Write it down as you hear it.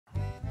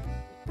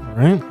All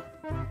right.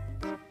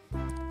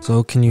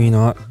 So can you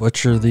not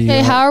butcher the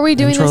Hey, how are we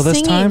doing intro this this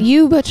singing? time?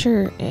 You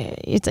butcher.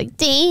 It's like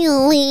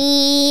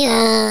daily.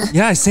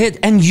 Yeah, I say it,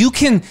 and you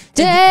can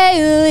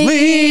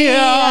Daily.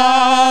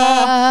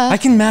 I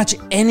can match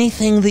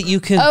anything that you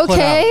can put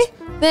Okay,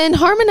 out. then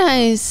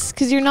harmonize,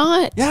 because you're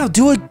not. Yeah,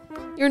 do it.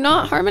 You're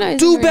not harmonizing.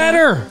 Do right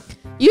better. now.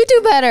 You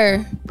do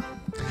better.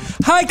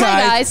 Hi Hi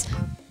guys. guys.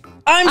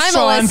 I'm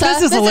Sean. Alyssa.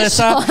 This is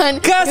Alyssa. Sean.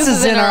 Gus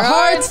is in our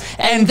hearts,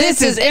 and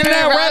this is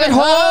Internet Rabbit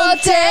Hole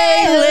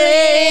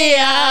Daily.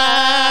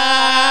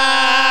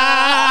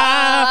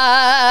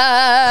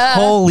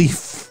 Holy.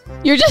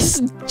 You're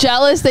just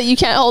jealous that you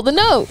can't hold the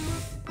note.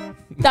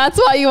 That's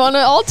why you want to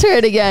alter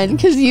it again,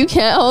 because you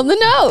can't hold the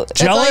note.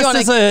 That's why you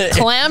Jealous wanna is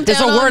clamp a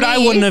down on word I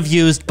me. wouldn't have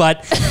used,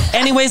 but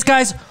anyways,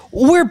 guys,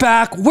 we're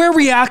back. We're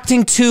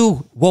reacting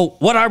to, well,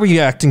 what are we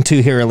reacting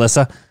to here,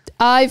 Alyssa?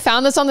 I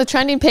found this on the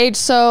trending page,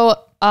 so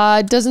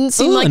it doesn't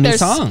seem like a new there's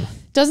song.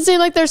 Doesn't seem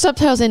like there's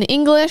subtitles in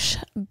English,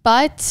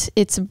 but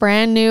it's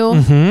brand new.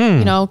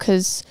 You know,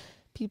 because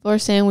people are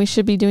saying we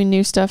should be doing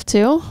new stuff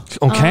too.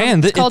 Okay,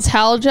 and it's called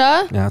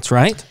Talja. That's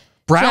right.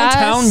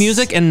 Browntown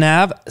Music and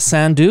Nav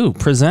Sandhu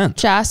present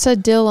Jassa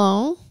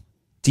Dhillon.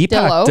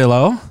 Deepak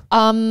Dhillon.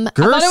 I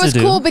Gur thought it was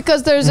Sidhu. cool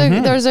because there's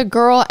a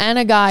girl and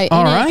a guy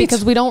in it,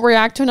 because we don't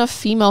react to enough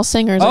female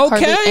singers, like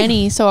hardly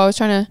any. So I was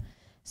trying to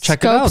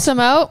scope some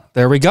out.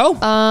 There we go.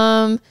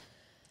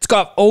 It's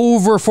got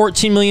over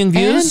 14 million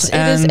views,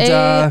 and it is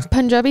a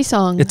Punjabi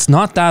song. It's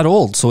not that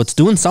old, so it's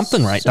doing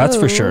something right. That's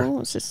for sure.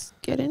 Let's just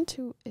get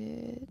into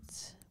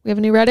it. We have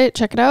a new Reddit.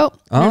 Check it out.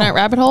 Internet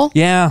Rabbit Hole.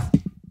 Yeah.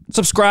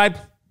 Subscribe.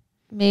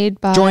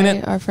 Made by Join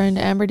it. our friend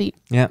Amber Deep.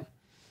 Yeah.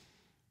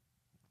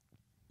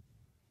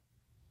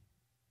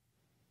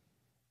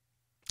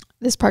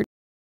 This part.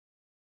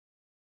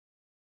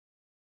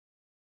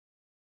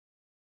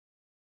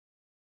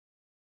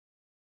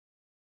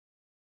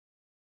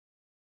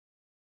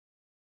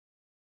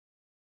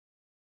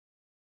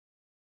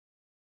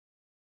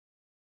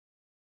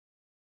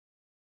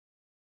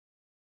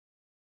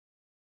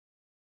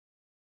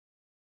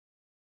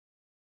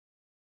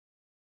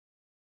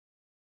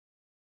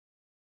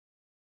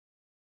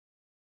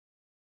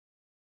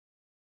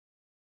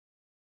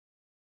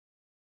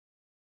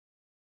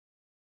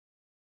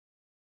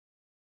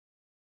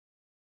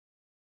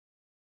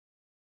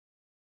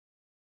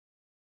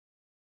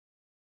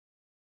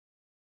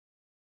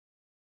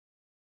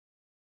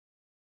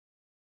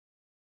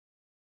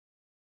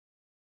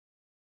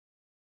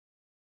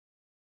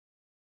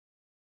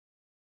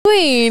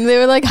 They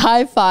were like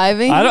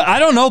high-fiving. I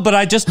don't know, but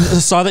I just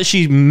saw that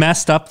she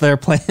messed up their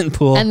playing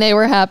pool. And they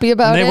were happy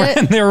about it.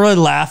 And they were really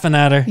laughing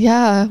at her.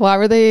 Yeah. Why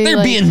were they? They're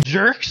like, being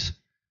jerks.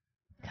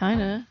 kind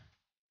of.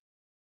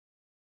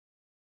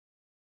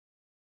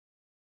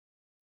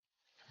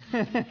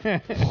 What?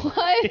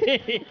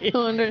 I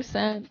don't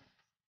understand.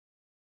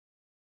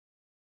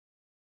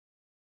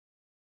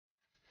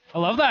 I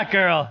love that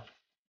girl.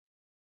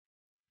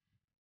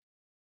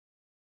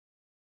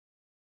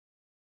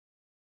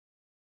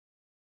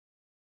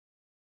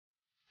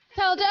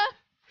 Talja.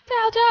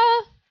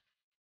 Talja.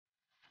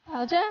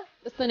 Talja.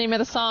 That's the name of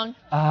the song.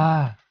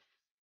 Ah.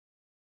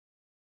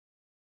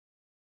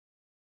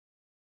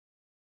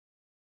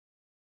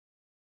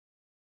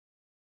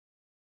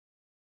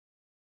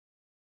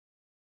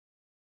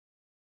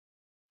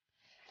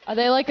 Are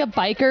they like a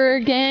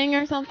biker gang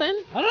or something?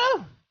 I don't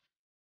know.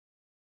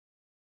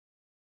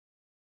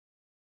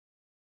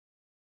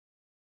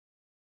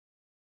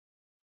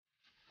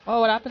 Oh,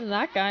 what happened to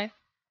that guy?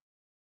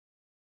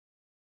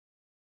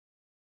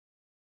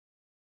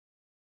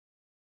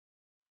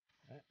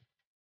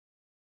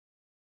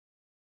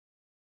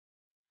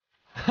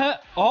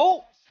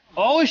 Oh,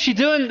 is she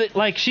doing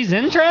like she's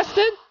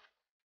interested?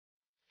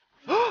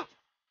 Ah!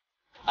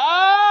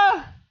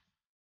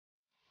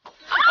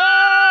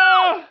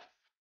 Ah!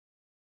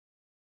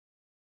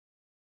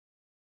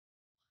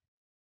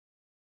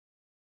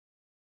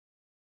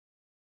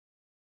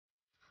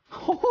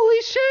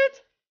 Holy shit!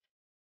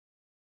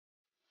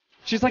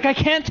 She's like, I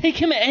can't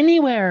take him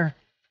anywhere.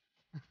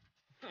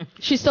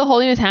 She's still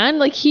holding his hand?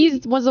 Like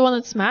he was the one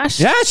that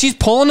smashed? Yeah, she's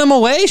pulling him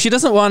away. She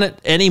doesn't want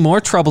any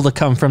more trouble to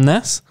come from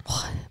this.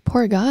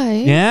 Poor guy.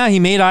 Yeah, he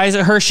made eyes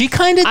at her. She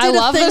kind of did I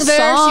love a thing the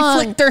there. song.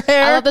 She flicked her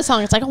hair. I love the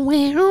song. It's like, it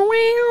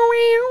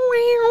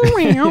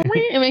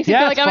makes me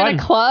feel like I'm in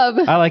a club.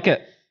 I like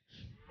it.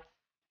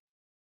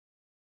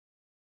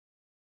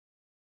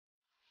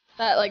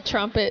 That like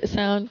trumpet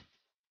sound.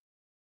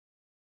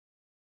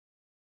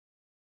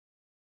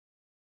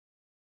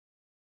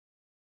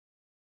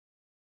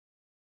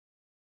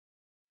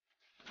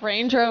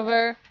 Range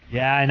Rover.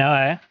 Yeah, I know,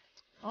 eh?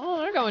 Oh,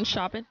 they're going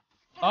shopping.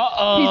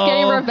 Uh-oh. He's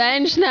getting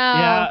revenge now.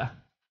 Yeah.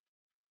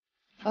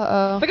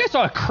 Uh-oh. I think I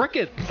saw a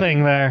cricket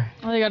thing there.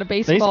 Oh, they got a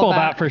baseball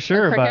bat for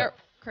sure, but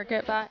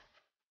cricket bat.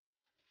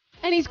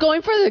 And he's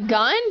going for the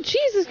gun?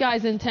 Jeez, this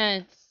guy's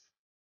intense.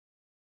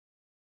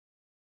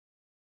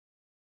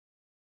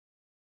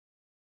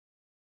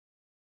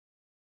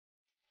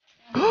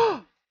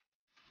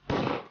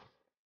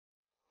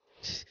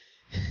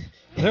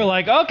 They're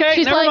like, okay,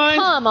 She's never like, mind.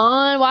 come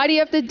on, why do you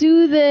have to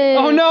do this?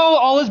 Oh no,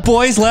 all his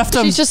boys left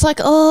him. She's just like,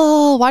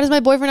 oh, why does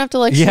my boyfriend have to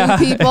like shoot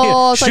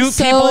people? It's shoot like,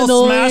 so people,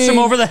 annoying. smash them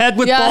over the head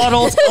with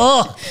bottles.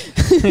 Ugh.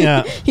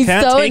 Yeah, He's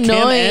can't so take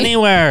annoying. him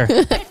anywhere.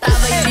 What?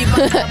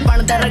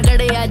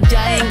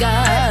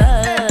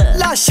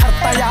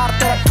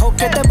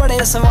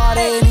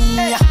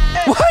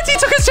 He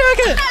took his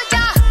jacket.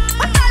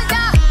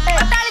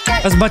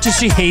 As much as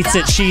she hates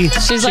it,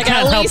 she's like,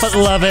 can't help but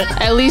love it.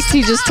 At least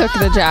he just took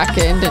the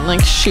jacket and didn't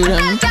like shoot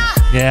him.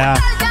 Yeah.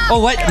 Oh,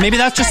 what? Maybe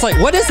that's just like,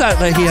 what is that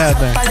he had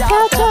there?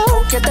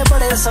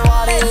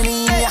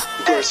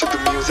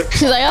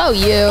 She's like, oh,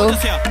 you.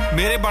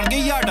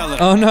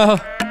 Oh no.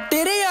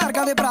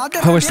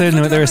 I wish they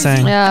knew what they were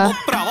saying. Yeah.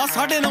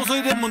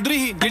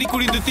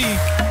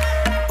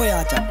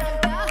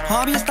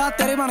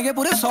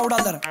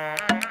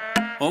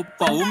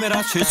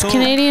 It's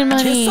Canadian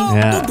money.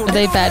 Yeah. Are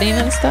they betting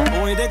and stuff?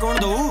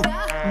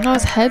 No,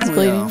 his head's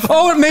bleeding.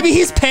 Oh, maybe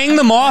he's paying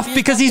them off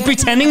because he's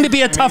pretending to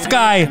be a tough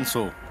guy.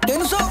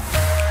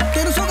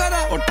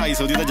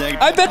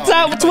 I bet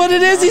that's what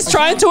it is. He's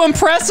trying to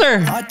impress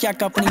her.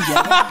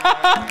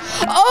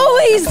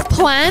 Oh, he's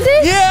planned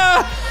it?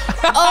 Yeah.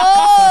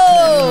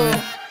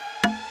 Oh.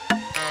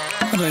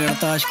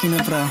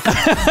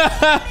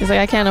 He's like,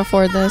 I can't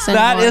afford this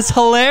anymore. That is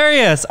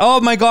hilarious. Oh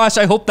my gosh.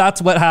 I hope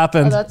that's what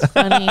happened. Oh, that's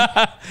funny.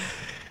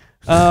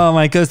 Oh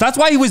my goodness. That's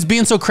why he was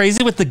being so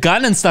crazy with the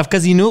gun and stuff,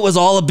 because he knew it was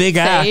all a big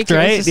act,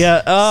 right?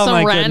 Yeah. Oh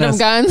my goodness. Some random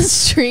guy in the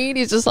street.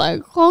 He's just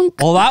like,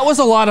 honk. Well, that was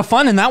a lot of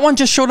fun. And that one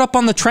just showed up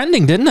on the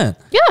trending, didn't it?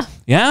 Yeah.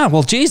 Yeah.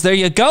 Well, geez, there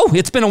you go.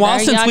 It's been a while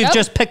There since you we've go.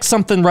 just picked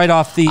something right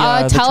off the Tell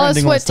us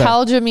trending what list there.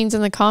 Talja means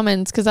in the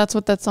comments, because that's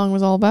what that song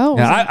was all about.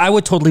 Yeah, I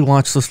would totally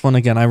watch this one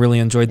again. I really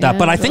enjoyed that. Yeah,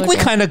 But I it's think really we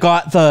good. kind of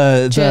got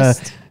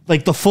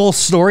the full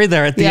story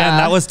there at the end.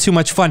 That was too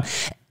much fun.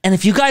 And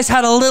if you guys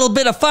had a little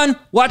bit of fun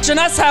watching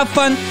us have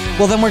fun,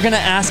 well, then we're going to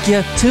ask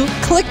you to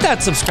click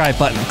that subscribe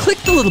button. Click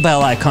the little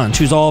bell icon.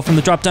 Choose all from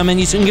the drop-down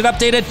menu so you can get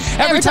updated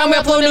every time we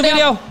upload a new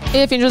video.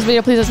 If you enjoyed this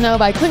video, please let us know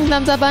by clicking the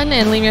thumbs up button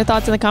and leave your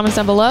thoughts in the comments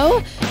down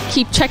below.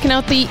 Keep checking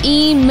out the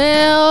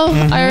email,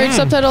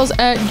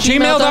 irhsubtitles@gmail.com.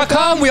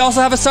 gmail.com. We also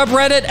have a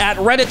subreddit at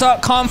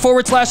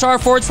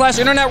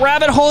reddit.com/r/internet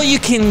rabbit hole. You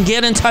can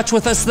get in touch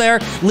with us there.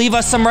 Leave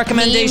us some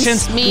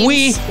recommendations.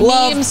 We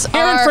love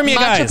hearing from you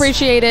guys. Much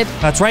appreciated.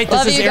 That's right. This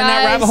Love is you Internet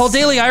guys. Rabbit Hole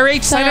Daily.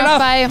 IRH signing off.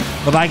 Bye.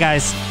 Bye-bye,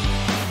 guys.